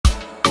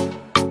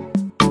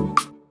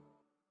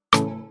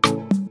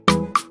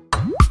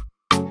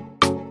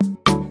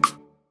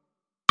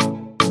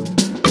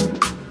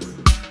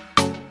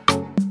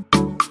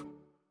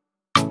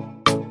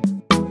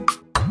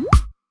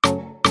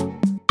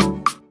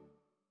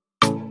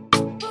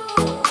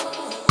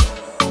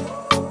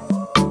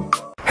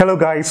Hello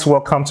guys,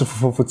 welcome to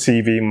Fofoofo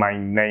TV. My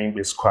name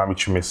is Kwame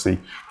Twumasi.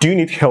 Do you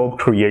need help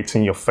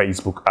creating your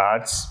Facebook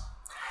ads?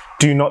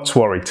 Do not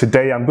worry.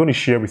 Today I'm going to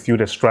share with you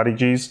the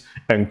strategies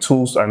and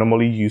tools I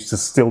normally use to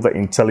steal the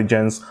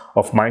intelligence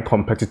of my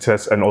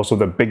competitors and also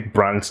the big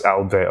brands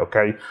out there,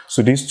 okay?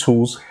 So these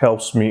tools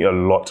helps me a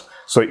lot.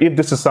 So if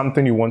this is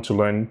something you want to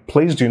learn,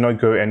 please do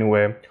not go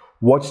anywhere.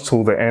 Watch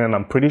till the end and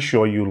I'm pretty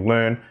sure you'll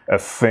learn a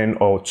thing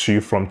or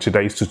two from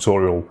today's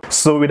tutorial.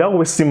 So without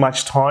wasting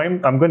much time,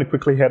 I'm going to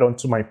quickly head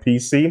onto my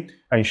PC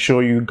and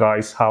show you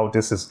guys how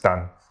this is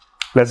done.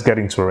 Let's get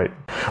into it.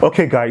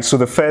 Okay guys, so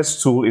the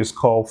first tool is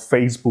called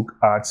Facebook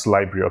Ads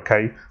Library,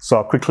 okay? So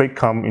I'll quickly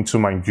come into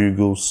my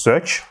Google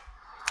search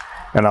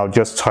and I'll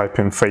just type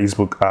in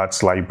Facebook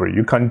Ads Library.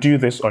 You can do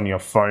this on your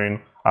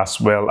phone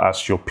as well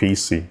as your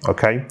PC,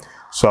 okay?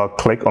 So I'll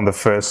click on the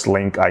first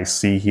link I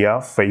see here,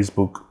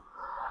 Facebook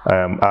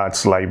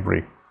Ads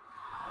Library.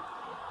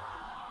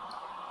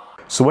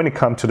 So when you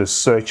come to the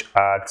search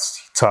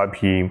ads tab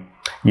here,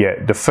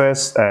 the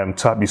first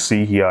tab you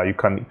see here, you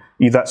can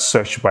either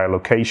search by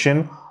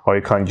location or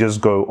you can just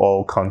go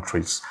all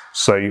countries.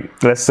 So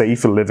let's say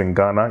if you live in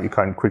Ghana, you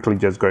can quickly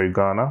just go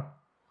Ghana,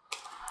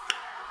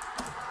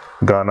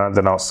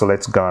 then I'll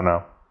select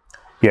Ghana.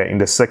 In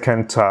the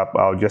second tab,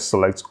 I'll just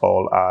select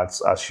all ads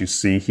as you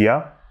see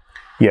here.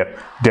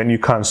 Then you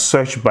can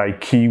search by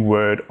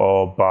keyword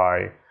or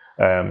by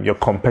your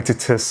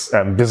competitor's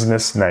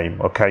business name,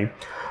 okay?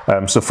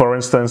 So for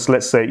instance,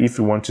 let's say if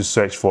you want to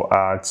search for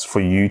ads for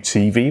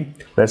UTV,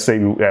 let's say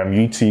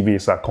UTV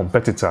is a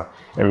competitor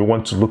and we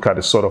want to look at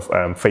the sort of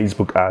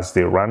Facebook ads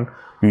they run,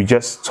 you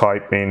just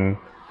type in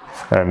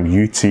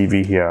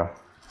UTV here,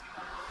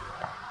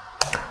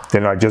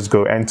 then I just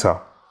go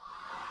enter.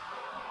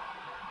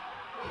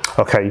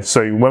 Okay,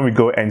 so when we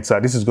go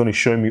enter, this is going to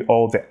show me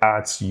all the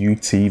ads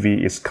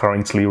UTV is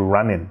currently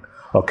running,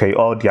 okay,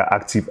 all their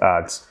active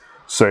ads.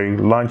 So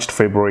launched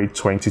February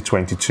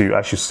 2022,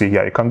 as you see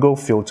here. You can go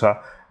filter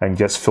and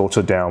just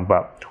filter down,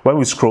 but when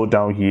we scroll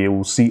down here,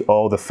 we'll see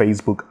all the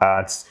Facebook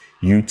ads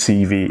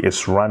UTV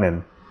is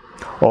running.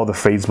 All the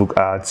Facebook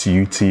ads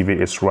UTV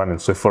is running.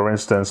 So for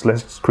instance,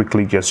 let's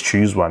quickly just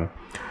choose one.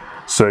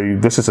 So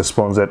this is a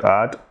sponsored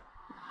ad.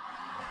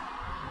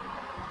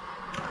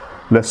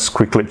 Let's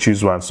quickly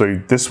choose one.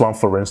 So this one,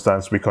 for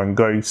instance, we can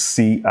go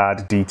see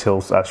ad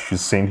details as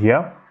you've seen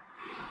here.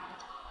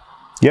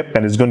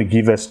 And it's going to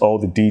give us all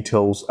the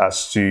details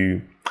as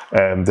to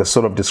the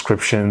sort of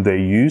description they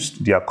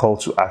used, their call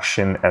to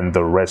action, and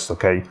the rest,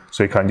 okay?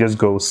 So you can just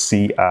go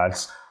see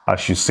ads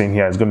as you've seen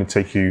here. It's going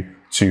to take you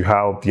to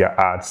how their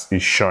ads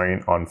is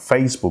showing on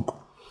Facebook,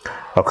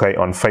 okay,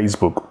 on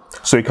Facebook.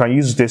 So you can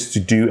use this to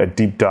do a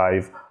deep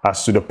dive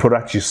as to the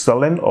product you're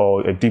selling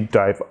or a deep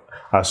dive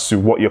as to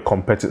what your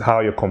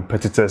how your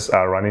competitors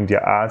are running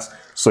their ads,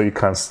 so you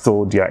can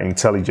steal their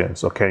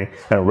intelligence, okay,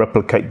 and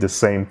replicate the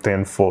same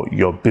thing for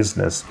your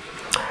business.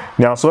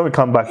 Now, so when we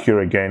come back here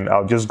again,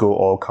 I'll just go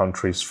all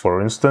countries,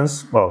 for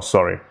instance.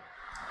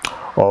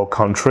 All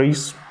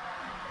countries.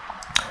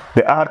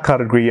 The ad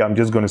category, I'm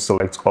just going to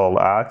select all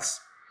ads,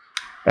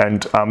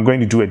 and I'm going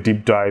to do a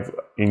deep dive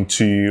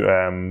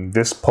into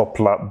this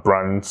popular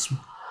brand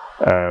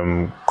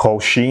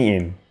called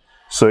Shein.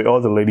 So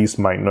all the ladies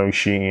might know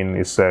Shein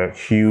is a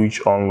huge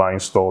online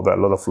store that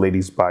a lot of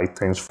ladies buy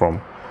things from.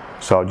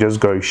 So I'll just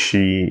go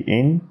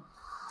Shein,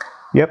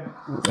 and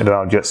then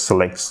I'll just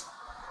select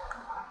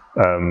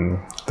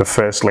the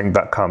first link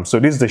that comes. So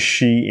this is the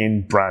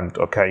Shein brand,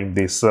 okay?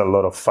 They sell a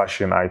lot of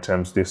fashion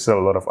items, they sell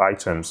a lot of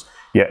items.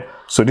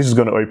 So this is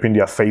going to open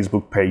their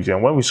Facebook page,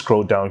 and when we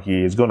scroll down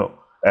here, it's going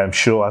to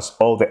show us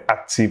all the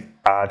active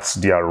ads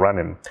they are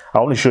running. I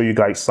want to show you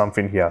guys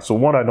something here. So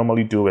what I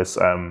normally do is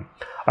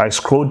I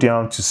scroll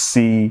down to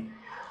see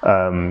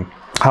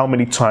how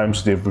many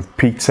times they've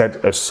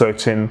repeated a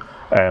certain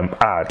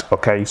ad,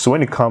 okay? So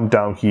when you come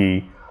down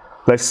here,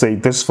 let's say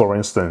this, for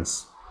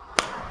instance,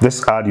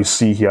 this ad you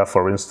see here,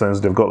 for instance,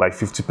 they've got like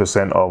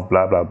 50% off,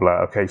 blah, blah,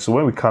 blah, okay? So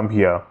when we come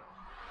here,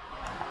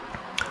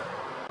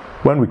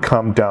 when we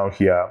come down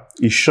here,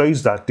 it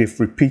shows that they've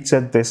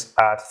repeated this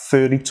ad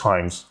 30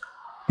 times.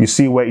 You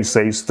see where it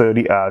says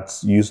 30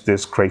 ads, use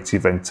this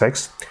creative and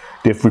text.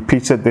 They've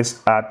repeated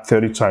this ad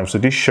 30 times. So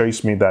this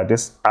shows me that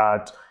this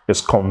ad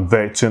is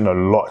converting a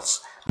lot.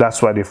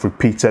 That's why they've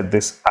repeated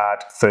this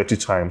ad 30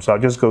 times. So I'll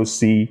just go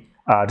see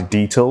ad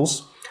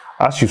details.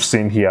 As you've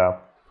seen here,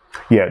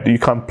 you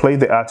can play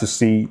the ad to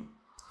see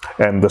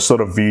the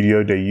sort of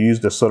video they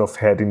used, the sort of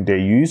heading they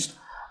used.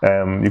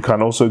 You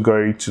can also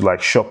go to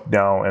like shop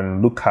down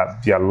and look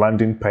at their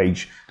landing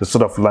page, the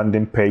sort of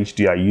landing page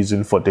they are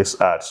using for this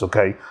ads,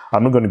 okay?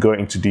 I'm not going to go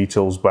into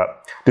details,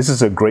 but this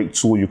is a great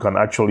tool you can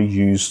actually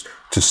use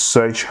to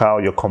search how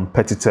your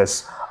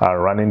competitors are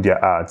running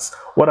their ads.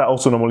 What I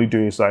also normally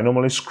do is I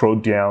normally scroll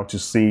down to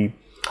see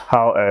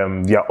how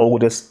their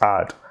oldest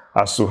ad,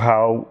 as to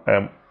how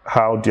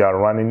they are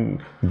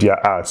running their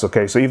ads,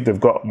 okay? So if they've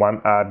got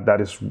one ad that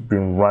has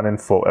been running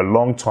for a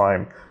long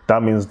time,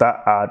 that means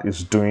that ad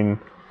is doing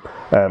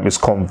is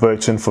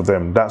converting for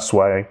them. That's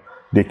why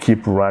they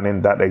keep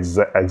running that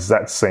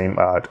exact same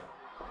ad.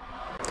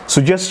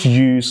 So just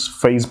use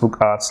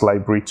Facebook Ads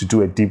Library to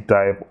do a deep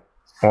dive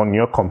on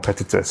your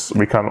competitors.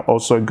 We can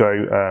also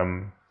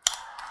go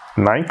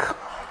Nike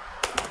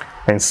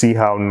and see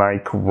how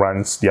Nike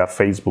runs their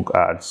Facebook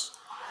ads.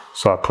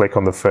 So I'll click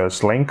on the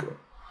first link.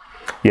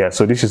 Yeah,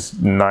 so this is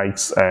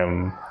Nike's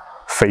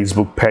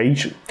Facebook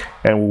page,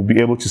 and we'll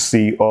be able to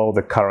see all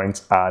the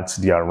current ads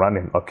they are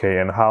running, okay,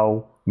 and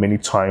how many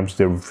times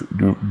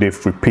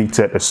they've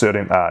repeated a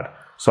certain ad.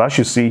 So as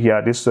you see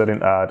here, this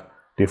certain ad,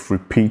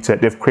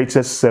 they've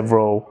created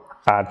several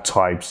ad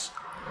types,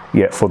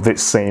 yeah, for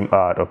this same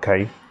ad,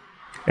 okay,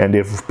 and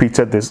they've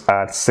repeated this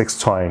ad 6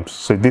 times.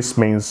 So this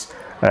means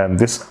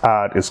this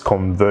ad is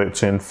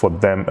converting for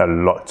them a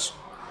lot.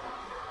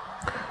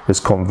 It's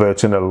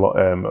converting a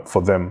lot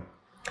for them.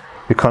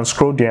 You can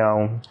scroll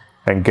down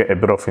and get a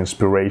bit of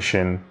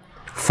inspiration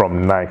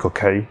from Nike,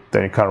 okay?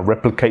 Then you can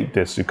replicate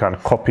this. You can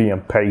copy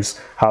and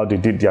paste how they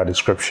did their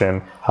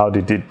description, how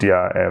they did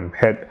their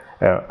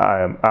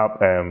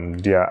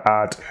their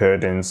ad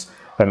headings,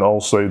 and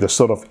also the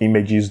sort of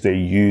images they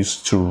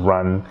use to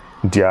run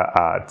their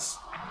ads.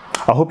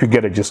 I hope you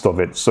get a gist of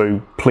it.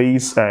 So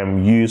please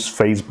use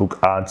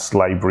Facebook Ads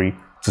Library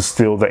to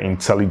steal the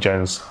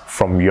intelligence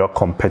from your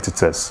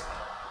competitors.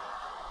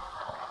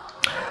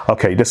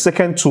 Okay, the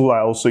second tool I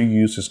also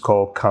use is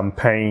called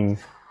Campaign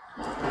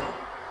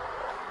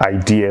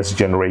Ideas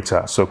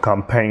Generator. So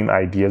Campaign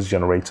Ideas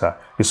Generator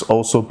is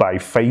also by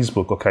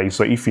Facebook, okay?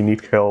 So if you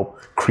need help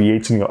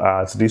creating your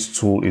ads, this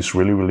tool is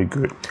really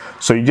good.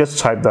 So you just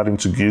type that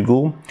into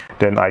Google,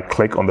 then I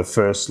click on the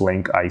first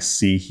link I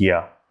see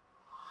here.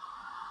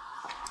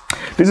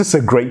 This is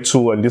a great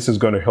tool, and this is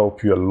going to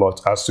help you a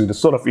lot as to the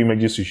sort of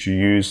images you should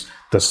use,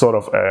 the sort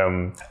of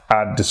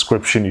ad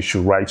description you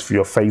should write for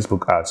your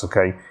Facebook ads,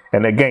 okay?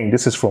 And again,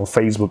 this is from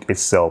Facebook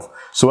itself.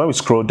 So when we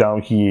scroll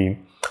down here,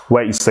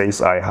 where it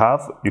says I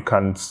have, you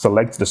can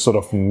select the sort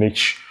of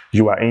niche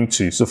you are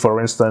into. So for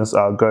instance,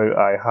 I'll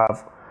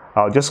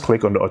just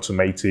click on the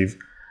automotive,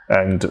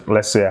 and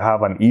let's say I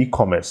have an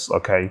e-commerce,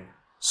 okay?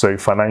 So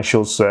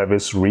financial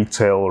service,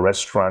 retail,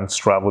 restaurants,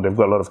 travel, they've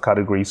got a lot of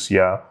categories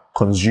here.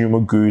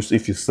 Consumer goods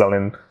if you're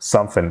selling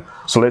something.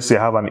 So let's say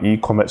I have an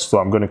e-commerce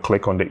store. I'm going to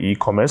click on the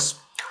e-commerce.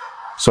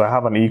 So I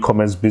have an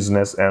e-commerce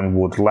business and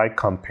would like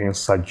campaign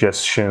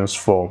suggestions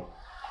for.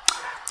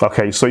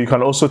 Okay, so you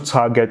can also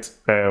target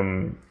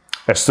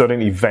a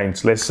certain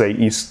event, let's say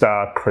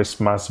Easter,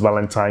 Christmas,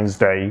 Valentine's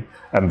Day,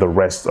 and the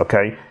rest,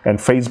 okay? And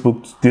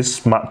Facebook, this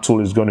smart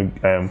tool is going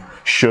to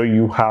show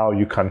you how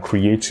you can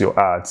create your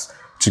ads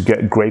to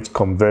get great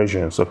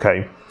conversions,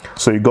 okay?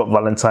 So you got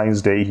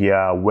Valentine's Day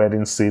here,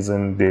 wedding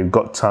season, they've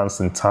got tons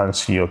and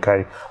tons here,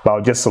 okay? But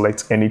I'll just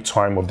select any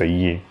time of the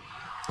year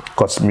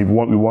because we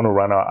want to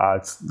run our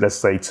ads, let's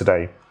say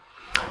today.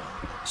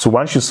 So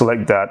once you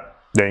select that,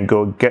 then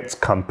go get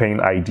campaign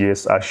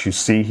ideas as you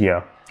see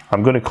here.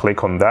 I'm going to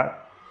click on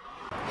that.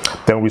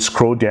 Then we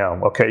scroll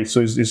down, okay? So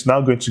it's now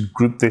going to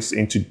group this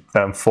into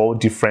 4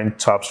 different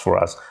tabs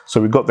for us. So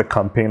we got the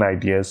campaign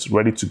ideas,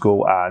 ready to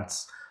go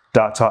ads,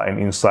 data and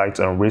insights,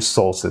 and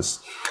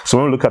resources. So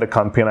when we look at the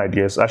campaign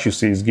ideas, as you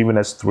see, it's giving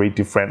us 3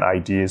 different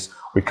ideas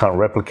we can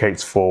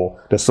replicate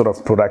for the sort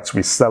of products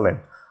we're selling.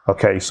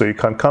 Okay, so you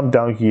can come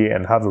down here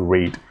and have a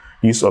read.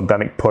 Use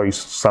organic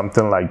posts,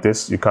 something like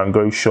this. You can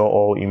go show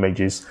all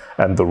images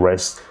and the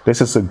rest.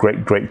 This is a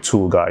great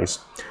tool, guys.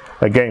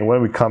 Again,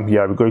 when we come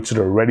here, we go to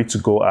the ready to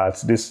go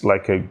ads. This is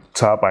like a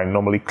tab I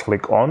normally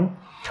click on.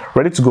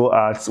 Ready to go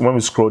ads, when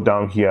we scroll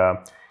down here,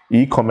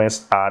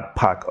 e-commerce ad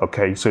pack,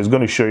 okay? So it's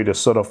going to show you the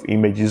sort of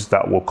images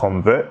that will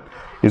convert.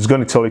 It's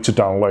going to tell you to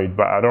download,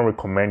 but I don't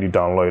recommend you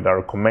download. I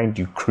recommend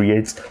you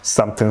create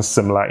something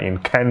similar in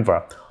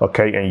Canva,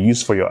 okay, and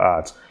use for your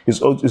ads.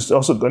 It's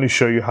also going to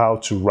show you how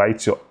to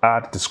write your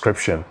ad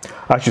description.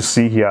 As you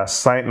see here,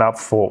 sign up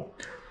for,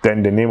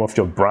 then the name of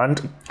your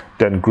brand,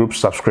 then group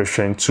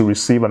subscription to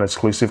receive an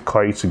exclusive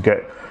code to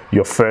get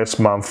your first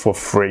month for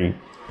free.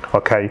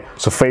 Okay,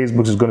 so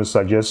Facebook is going to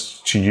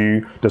suggest to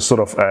you the sort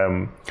of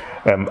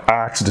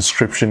ad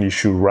description you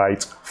should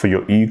write for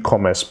your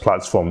e-commerce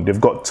platform.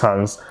 They've got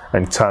tons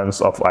and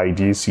tons of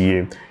ideas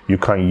here you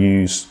can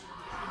use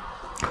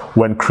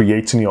when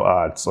creating your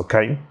ads,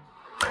 okay?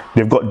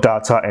 They've got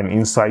data and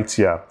insight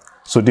here.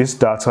 So this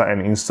data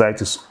and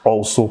insight is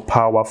also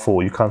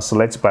powerful. You can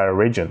select by a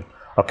region.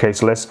 Okay,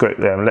 so let's go,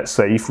 let's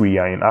say if we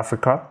are in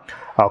Africa,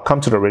 I'll come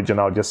to the region,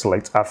 I'll just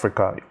select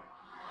Africa.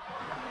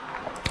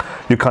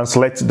 You can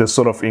select the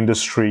sort of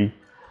industry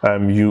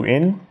you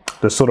in,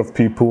 the sort of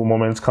people,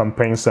 moments,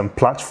 campaigns, and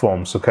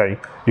platforms, okay?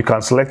 You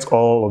can select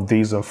all of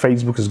these, and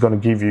Facebook is going to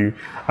give you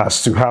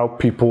as to how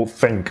people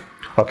think,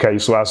 okay?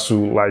 So as to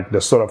like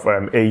the sort of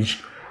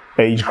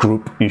age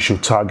group you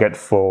should target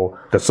for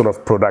the sort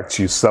of products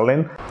you're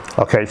selling.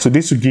 Okay, so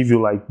this will give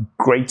you like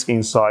great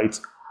insight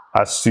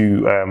as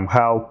to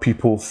how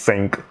people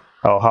think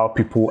or how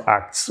people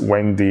act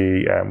when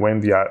they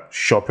are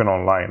shopping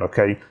online.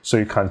 Okay, so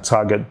you can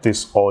target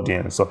this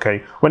audience.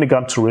 Okay, when it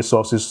comes to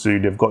resources too,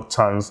 they've got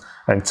tons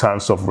and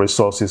tons of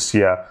resources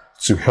here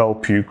to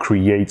help you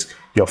create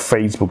your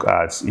Facebook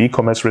ads.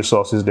 E-commerce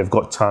resources, they've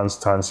got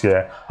tons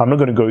here. I'm not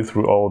going to go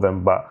through all of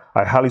them, but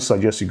I highly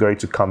suggest you go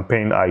to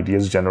Campaign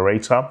Ideas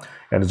Generator,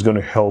 and it's going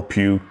to help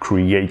you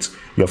create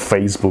your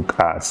Facebook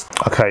ads.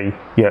 Okay,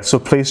 yeah, so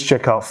please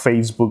check out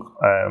Facebook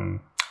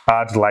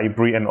ad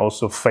library and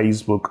also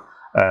Facebook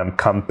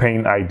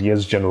Campaign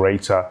Ideas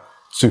Generator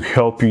to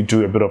help you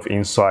do a bit of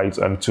insights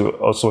and to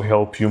also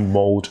help you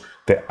mold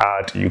the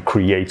ad you're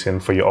creating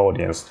for your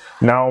audience.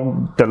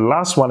 Now, the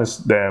last one is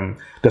the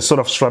sort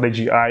of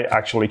strategy I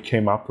actually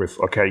came up with.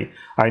 Okay,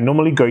 I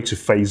normally go to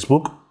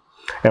Facebook,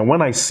 and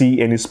when I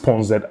see any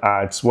sponsored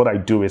ads, what I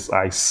do is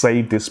I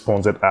save these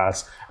sponsored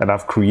ads, and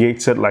I've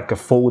created like a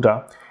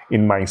folder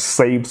in my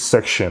saved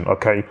section.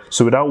 Okay,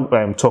 so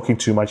without talking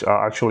too much,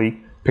 I'll actually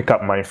pick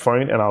up my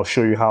phone and I'll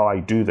show you how I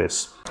do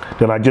this.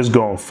 Then I just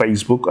go on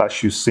Facebook,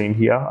 as you've seen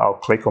here. I'll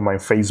click on my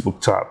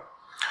Facebook tab.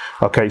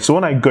 Okay, so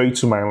when I go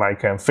to my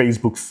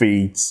Facebook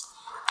feeds,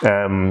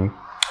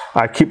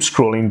 I keep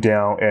scrolling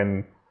down,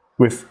 and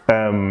with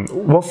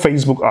what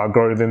Facebook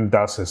algorithm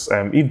does is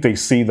if they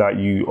see that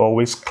you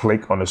always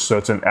click on a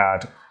certain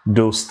ad,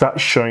 they'll start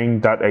showing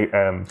that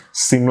a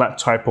similar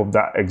type of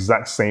that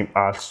exact same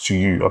ads to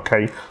you.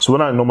 Okay, so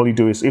what I normally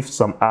do is if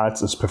some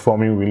ads is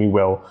performing really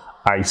well,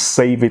 I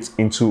save it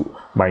into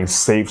my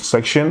saved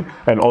section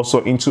and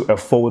also into a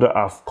folder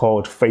I've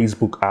called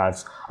Facebook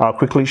ads. I'll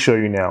quickly show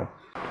you now.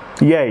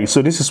 Yay,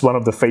 so this is one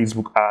of the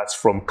Facebook ads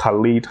from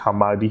Khalid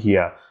Hamadi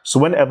here. So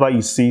whenever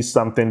you see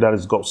something that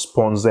has got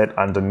sponsored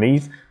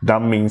underneath,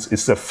 that means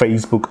it's a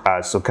Facebook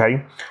ads.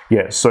 Okay,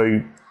 yeah,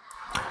 so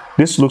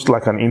this looks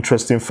like an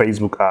interesting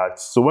Facebook ad.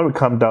 So when we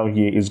come down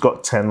here, it's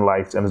got 10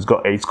 likes and it's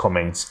got 8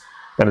 comments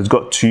and it's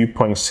got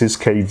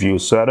 2.6k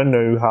views. So I don't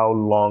know how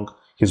long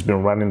he's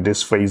been running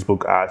this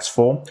Facebook ads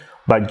for,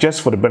 but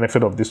just for the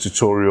benefit of this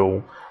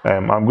tutorial,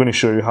 I'm going to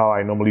show you how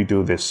I normally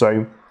do this.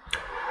 So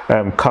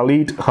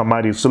Khalid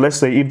Hamadi, so let's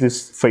say if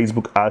this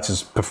Facebook ads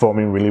is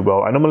performing really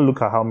well, I normally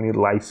look at how many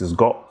likes it's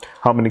got,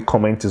 how many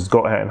comments it's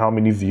got, and how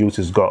many views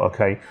it's got.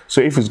 Okay,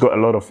 so if it's got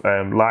a lot of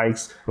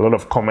likes, a lot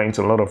of comments,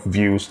 a lot of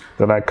views,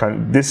 then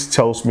this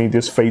tells me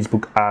this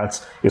Facebook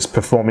ads is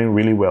performing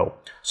really well.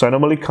 So I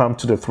normally come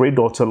to the 3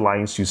 dotted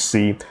lines you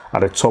see at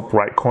the top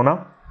right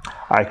corner.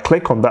 I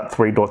click on that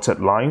 3 dotted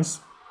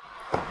lines,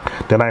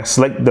 then I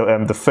select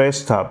the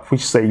first tab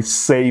which says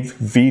save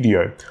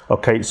video.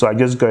 Okay, so I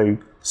just go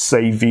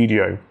save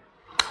video.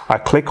 I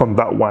click on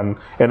that one,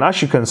 and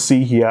as you can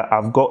see here,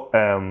 I've got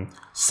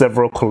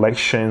several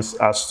collections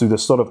as to the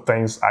sort of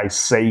things I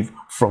save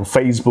from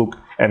Facebook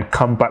and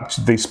come back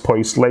to this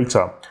post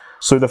later.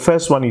 So the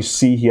first one you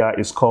see here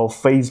is called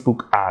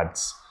Facebook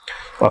ads.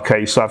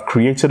 Okay, so I've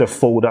created a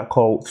folder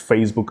called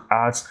Facebook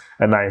ads,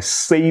 and I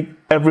save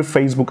every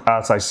Facebook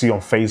ads I see on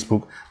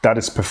Facebook that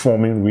is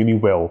performing really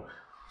well.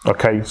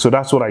 Okay, so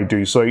that's what I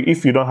do. So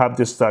if you don't have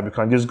this tab, you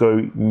can just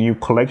go new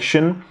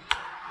collection.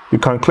 You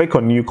can click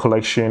on new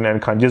collection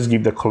and can just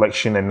give the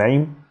collection a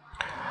name.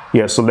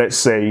 Yeah, so let's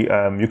say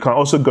you can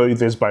also go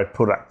this by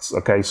products.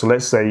 Okay, so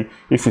let's say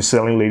if you're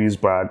selling ladies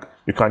bag,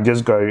 you can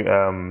just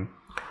go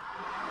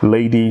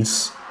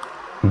ladies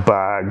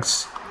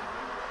bags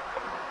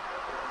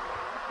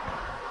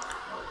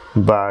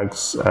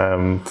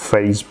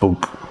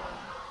Facebook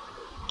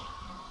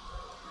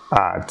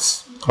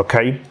ads.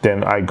 Okay,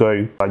 then I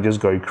just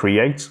go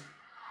create.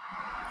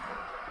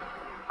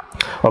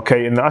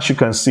 Okay, and as you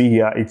can see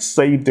here, it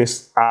saved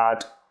this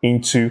ad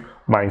into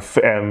my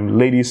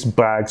ladies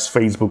bags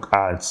Facebook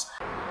ads.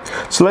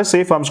 So let's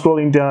say if I'm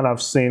scrolling down,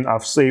 I've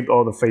saved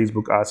all the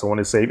Facebook ads I want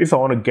to save. If I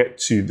want to get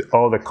to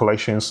all the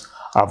collections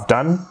I've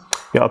done,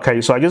 yeah,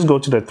 okay, so I just go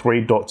to the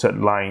 3 dotted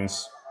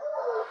lines.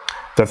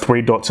 The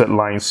 3 dotted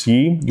lines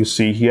here, you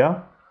see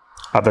here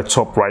at the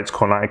top right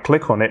corner. I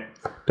click on it,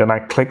 then I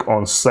click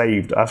on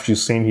saved, as you've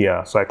seen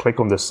here. So I click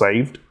on the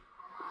saved.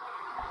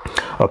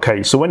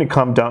 Okay, so when you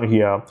come down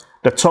here,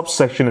 the top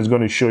section is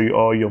going to show you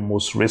all your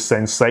most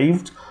recent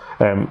saved,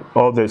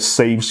 all the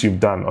saves you've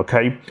done.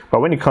 Okay,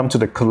 but when you come to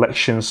the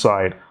collection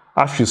side,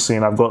 as you've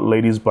seen, I've got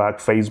ladies bag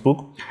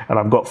Facebook and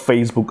I've got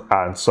Facebook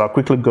ads. So I'll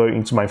quickly go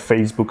into my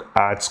Facebook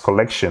ads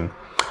collection.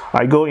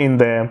 I go in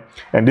there,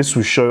 and this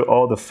will show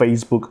all the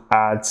Facebook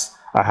ads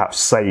I have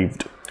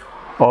saved.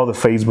 All the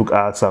Facebook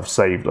ads I've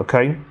saved.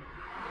 Okay,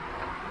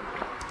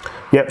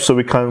 yep, so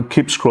we can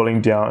keep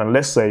scrolling down, and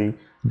let's say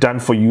done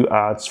for you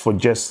ads for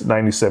just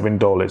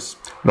 $97,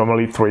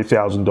 normally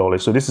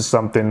 $3,000. So this is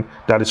something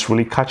that is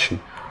really catchy.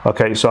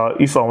 Okay, so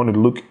if I want to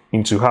look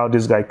into how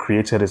this guy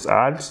created his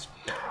ads,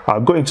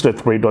 I'll go into the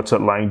 3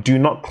 dotted line. Do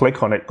not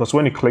click on it, because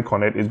when you click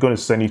on it, it's going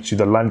to send you to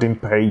the landing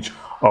page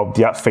of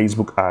their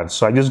Facebook ads.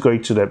 So I just go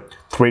to the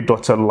 3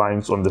 dotted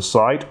lines on the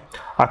side.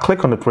 I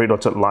click on the 3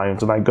 dotted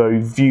lines and I go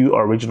view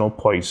original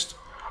post.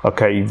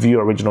 Okay,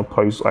 view original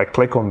post. I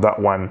click on that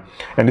one,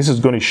 and this is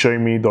going to show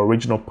me the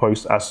original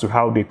post as to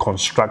how they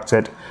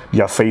constructed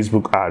their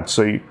Facebook ads.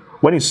 So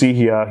when you see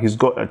here, he's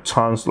got a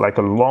chance, like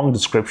a long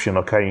description,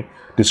 okay,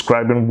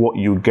 describing what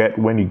you get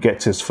when you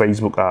get his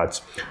Facebook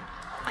ads,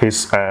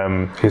 his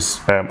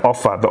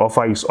offer, the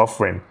offer he's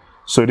offering.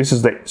 So this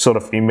is the sort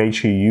of image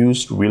he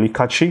used, really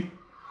catchy.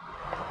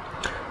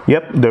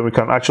 Yep, then we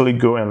can actually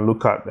go and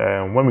look at,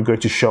 when we go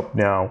to shop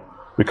now,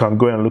 we can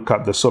go and look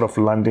at the sort of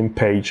landing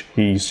page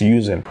he's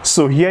using.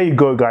 So here you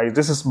go, guys.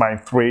 This is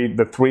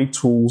the three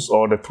tools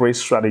or the three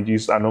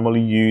strategies I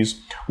normally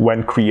use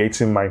when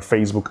creating my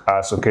Facebook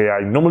ads. Okay, I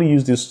normally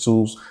use these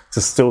tools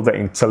to steal the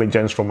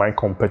intelligence from my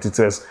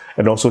competitors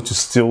and also to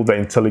steal the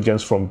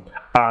intelligence from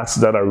ads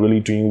that are really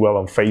doing well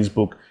on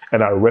Facebook,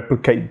 and I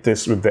replicate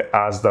this with the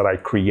ads that I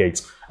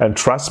create. And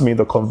trust me,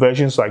 the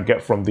conversions I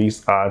get from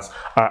these ads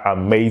are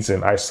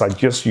amazing. I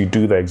suggest you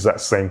do the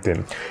exact same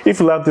thing. If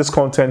you love this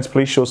content,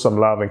 please show some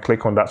love and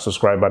click on that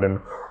subscribe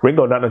button. Ring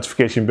on that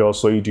notification bell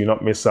so you do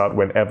not miss out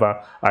whenever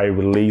I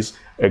release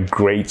a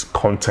great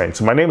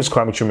content. My name is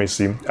Kwame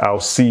Twumasi. I'll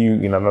see you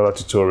in another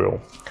tutorial.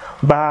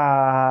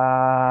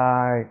 Bye.